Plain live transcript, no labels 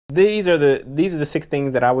these are the 6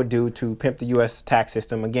 things that I would do to pimp the U.S. tax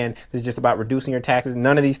system. Again, this is just about reducing your taxes.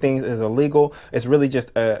 None of these things is illegal. It's really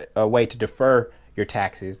just a way to defer your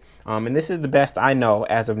taxes. And this is the best I know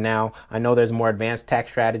as of now. I know there's more advanced tax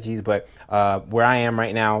strategies, but where I am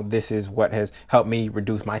right now, this is what has helped me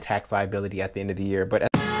reduce my tax liability at the end of the year. But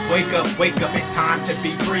wake up, it's time to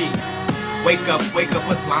be free. Wake up,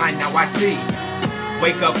 was blind, now I see.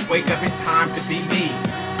 Wake up, it's time to be me.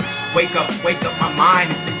 Wake up, my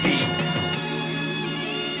mind is the key.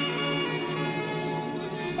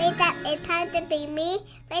 Wake up, it's time to be me.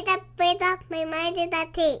 Wake up, my mind is the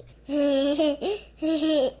key.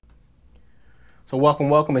 So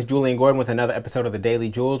welcome. It's Jullien Gordon with another episode of the Daily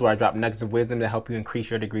Jules, where I drop nuggets of wisdom to help you increase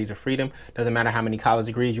your degrees of freedom. Doesn't matter how many college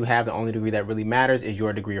degrees you have. The only degree that really matters is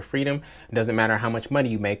your degree of freedom. It doesn't matter how much money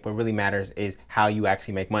you make. What really matters is how you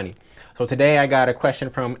actually make money. So today I got a question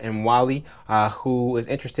from Mwali, who is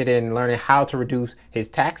interested in learning how to reduce his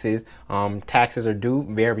taxes. Taxes are due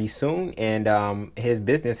very soon, and his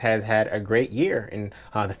business has had a great year. And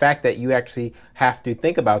the fact that you actually have to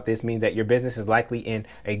think about this means that your business is likely in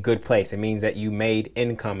a good place. It means that you made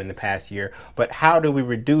income in the past year. But how do we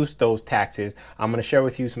reduce those taxes? I'm going to share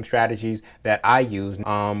with you some strategies that I use,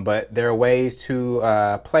 but there are ways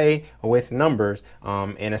to play with numbers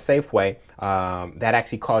in a safe way that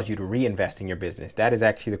actually cause you to reinvest in your business. That is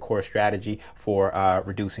actually the core strategy for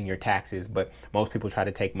reducing your taxes, but most people try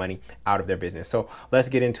to take money out of their business. So let's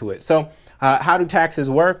get into it. So how do taxes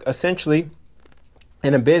work? Essentially,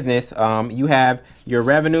 in a business, you have your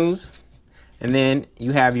revenues, and then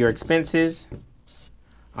you have your expenses,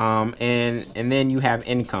 and then you have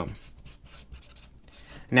income.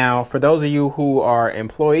 Now, for those of you who are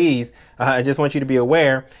employees, I just want you to be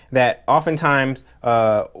aware that oftentimes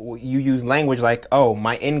you use language like, oh,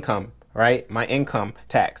 my income, right? My income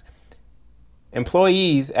tax.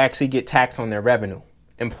 Employees actually get taxed on their revenue.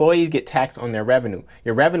 Employees get taxed on their revenue.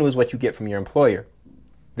 Your revenue is what you get from your employer.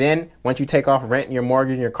 Then once you take off rent and your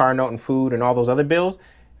mortgage and your car note and food and all those other bills,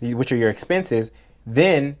 which are your expenses,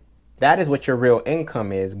 then that is what your real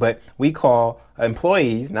income is. But we call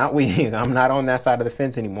employees, not we, I'm not on that side of the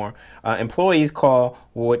fence anymore. Employees call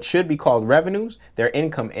what should be called revenues their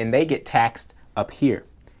income, and they get taxed up here.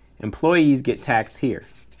 Employees get taxed here.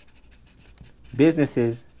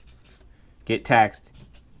 Businesses get taxed.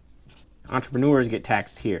 Entrepreneurs get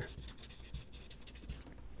taxed here.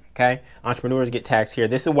 Okay? Entrepreneurs get taxed here.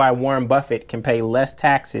 This is why Warren Buffett can pay less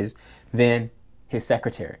taxes than his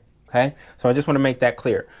secretary. Okay, so I just want to make that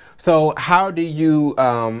clear. So how do you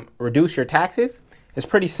reduce your taxes? It's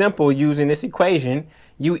pretty simple using this equation.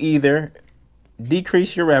 You either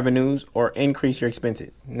decrease your revenues or increase your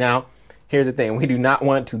expenses. Now, here's the thing. We do not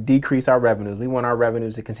want to decrease our revenues. We want our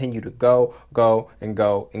revenues to continue to go, and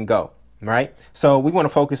go, and go. Right? So we want to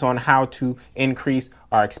focus on how to increase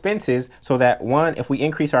our expenses so that, one, if we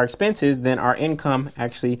increase our expenses, then our income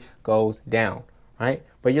actually goes down. Right?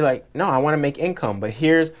 But you're like, no, I want to make income. But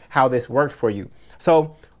here's how this works for you.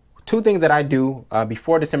 So 2 things that I do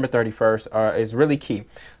before December 31st is really key.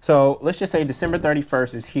 So let's just say December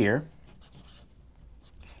 31st is here.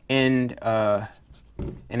 And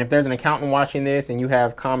if there's an accountant watching this and you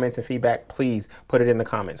have comments and feedback, please put it in the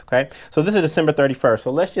comments. OK, so this is December 31st.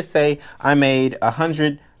 So let's just say I made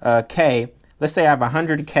 100K. Let's say I have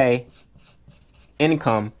 100K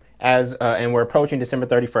income. And we're approaching December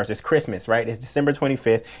 31st. It's Christmas, right? It's December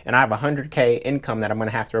 25th, and I have 100K income that I'm going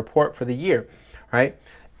to have to report for the year, right?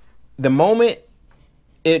 The moment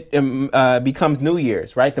it becomes New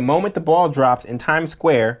Year's, right? The moment the ball drops in Times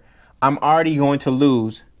Square, I'm already going to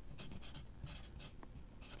lose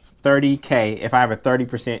 30K if I have a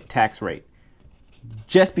 30% tax rate,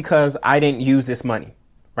 just because I didn't use this money,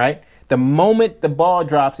 right? The moment the ball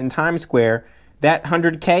drops in Times Square, that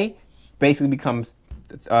 100K basically becomes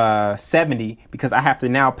 70 because I have to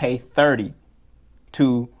now pay 30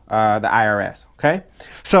 to the IRS. Okay,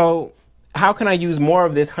 so how can I use more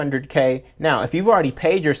of this 100K? Now, if you've already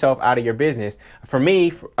paid yourself out of your business, for me,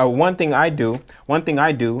 one thing I do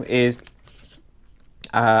is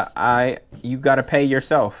you got to pay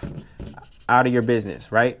yourself out of your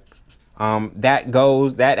business, right?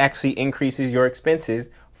 That actually increases your expenses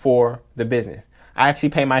for the business. I actually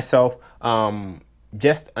pay myself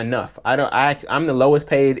just enough. I'm the lowest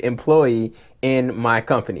paid employee in my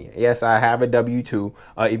company. Yes, I have a W-2,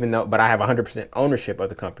 but I have 100% ownership of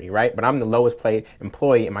the company, right? But I'm the lowest paid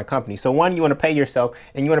employee in my company. So one, you want to pay yourself,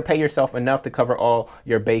 and you want to pay yourself enough to cover all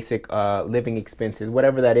your basic living expenses,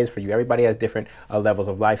 whatever that is for you. Everybody has different levels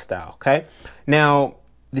of lifestyle. Okay. Now,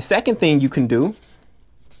 the second thing you can do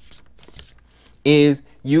is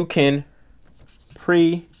you can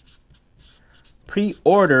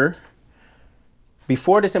pre-order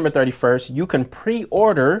before December 31st, you can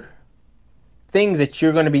pre-order things that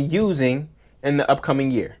you're going to be using in the upcoming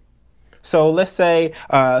year. So let's say,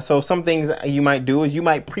 so some things you might do is you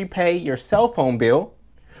might prepay your cell phone bill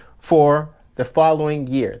for the following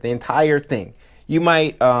year, the entire thing.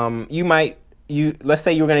 Let's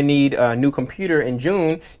say you're going to need a new computer in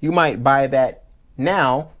June. You might buy that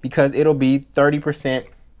now because it'll be 30%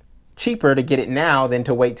 cheaper to get it now than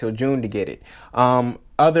to wait till June to get it.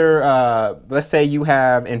 Let's say you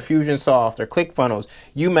have Infusionsoft or ClickFunnels,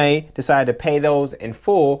 you may decide to pay those in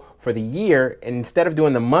full for the year. And instead of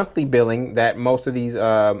doing the monthly billing that most of these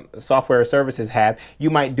software services have,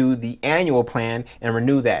 you might do the annual plan and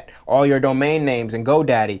renew that. All your domain names and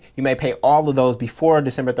GoDaddy, you may pay all of those before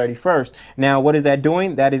December 31st. Now, what is that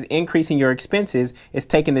doing? That is increasing your expenses. It's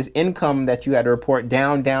taking this income that you had to report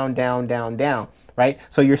down, right?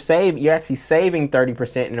 So you're actually saving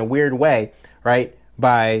 30% in a weird way, right?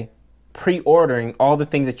 By pre-ordering all the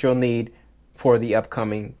things that you'll need for the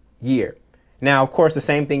upcoming year. Now, of course, the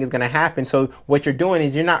same thing is going to happen. So what you're doing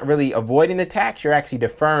is you're not really avoiding the tax. You're actually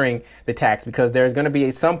deferring the tax because there's going to be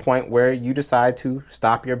some point where you decide to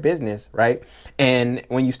stop your business, right? And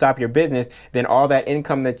when you stop your business, then all that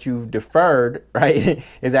income that you've deferred, right,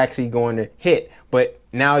 is actually going to hit. But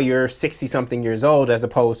now you're 60 something years old as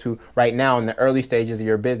opposed to right now in the early stages of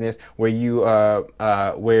your business where you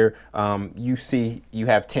see you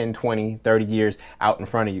have 10, 20, 30 years out in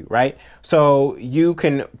front of you, right? So you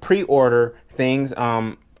can pre-order things.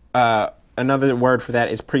 Another word for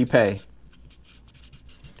that is prepay.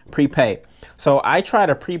 Prepay. So I try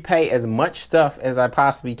to prepay as much stuff as I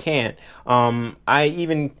possibly can. I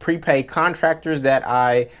even prepay contractors that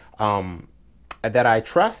I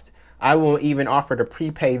trust. I will even offer to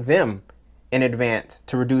prepay them in advance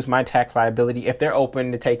to reduce my tax liability if they're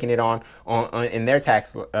open to taking it on in their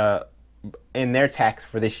tax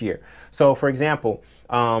for this year. So, for example,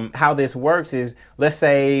 how this works is, let's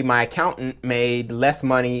say my accountant made less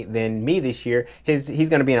money than me this year. He's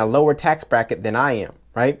going to be in a lower tax bracket than I am,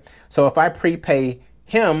 right? So if I prepay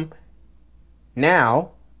him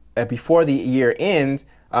now, before the year ends,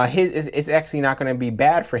 it's actually not going to be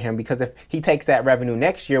bad for him, because if he takes that revenue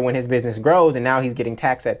next year when his business grows and now he's getting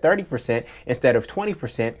taxed at 30% instead of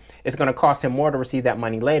 20%, it's going to cost him more to receive that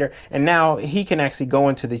money later. And now he can actually go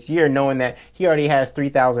into this year knowing that he already has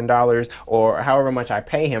 $3,000 or however much I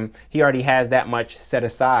pay him. He already has that much set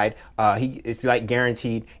aside. It's like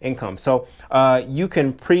guaranteed income. So you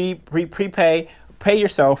can prepay. Pay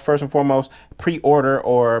yourself first and foremost, pre-order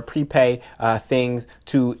or prepay things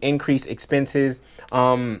to increase expenses.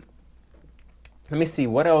 Let me see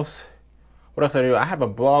what else I do. I have a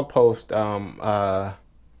blog post. Let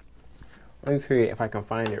me see if I can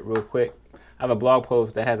find it real quick. I have a blog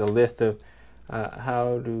post that has a list of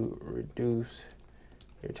how to reduce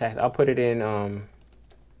your tax. I'll put it in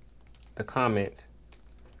the comments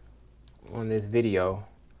on this video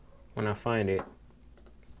when I find it.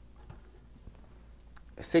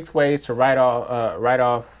 6 ways to write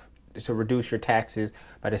off to reduce your taxes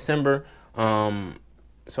by December. So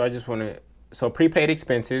I just want to, so prepaid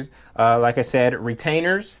expenses, like I said,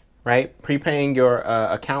 retainers, right? Prepaying your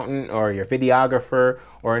accountant or your videographer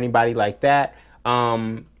or anybody like that.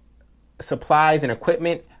 Supplies and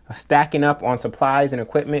equipment, stacking up on supplies and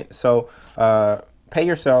equipment. So pay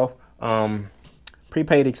yourself,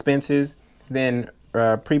 prepaid expenses, then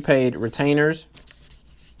prepaid retainers,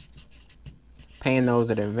 paying those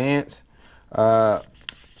in advance.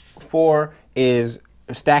 4 is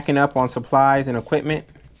stacking up on supplies and equipment.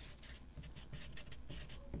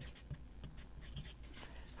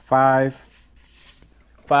 5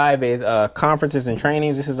 is conferences and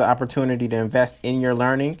trainings. This is an opportunity to invest in your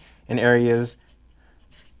learning in areas.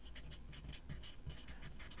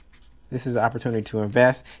 This is an opportunity to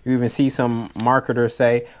invest. You even see some marketers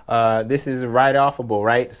say, this is write-offable,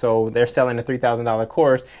 right? So they're selling a $3,000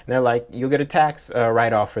 course, and they're like, you'll get a tax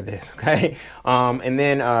write-off for this, okay? And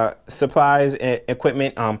then supplies,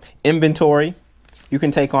 equipment, inventory. You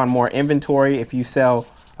can take on more inventory if you sell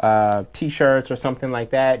t-shirts or something like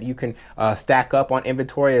that. You can stack up on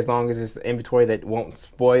inventory as long as it's inventory that won't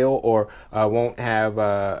spoil or won't have,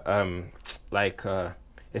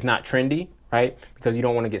 it's not trendy, right? Because you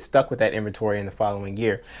don't want to get stuck with that inventory in the following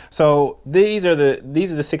year. So these are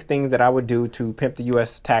the 6 things that I would do to pimp the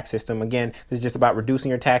U.S. tax system. Again, this is just about reducing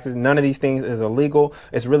your taxes. None of these things is illegal.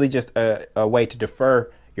 It's really just a way to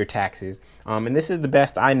defer your taxes. And this is the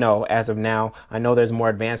best I know as of now. I know there's more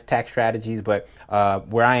advanced tax strategies, but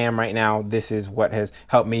where I am right now, this is what has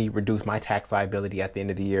helped me reduce my tax liability at the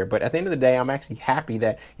end of the year. But at the end of the day, I'm actually happy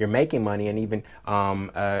that you're making money, and even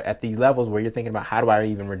at these levels where you're thinking about how do I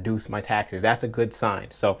even reduce my taxes. That's a good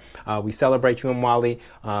sign. So we celebrate you and Wally.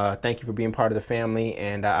 Thank you for being part of the family,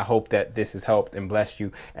 and I hope that this has helped and blessed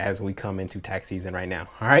you as we come into tax season right now.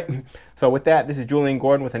 All right. So with that, this is Jullien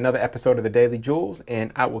Gordon with another episode of the Daily Jules,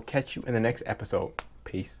 and I will catch you in the next episode.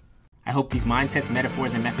 Peace. I hope these mindsets,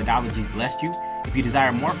 metaphors, and methodologies blessed you. If you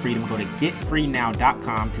desire more freedom, go to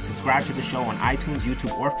getfreenow.com to subscribe to the show on iTunes,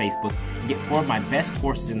 YouTube, or Facebook, and get 4 of my best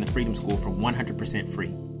courses in the Freedom School for 100%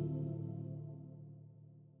 free.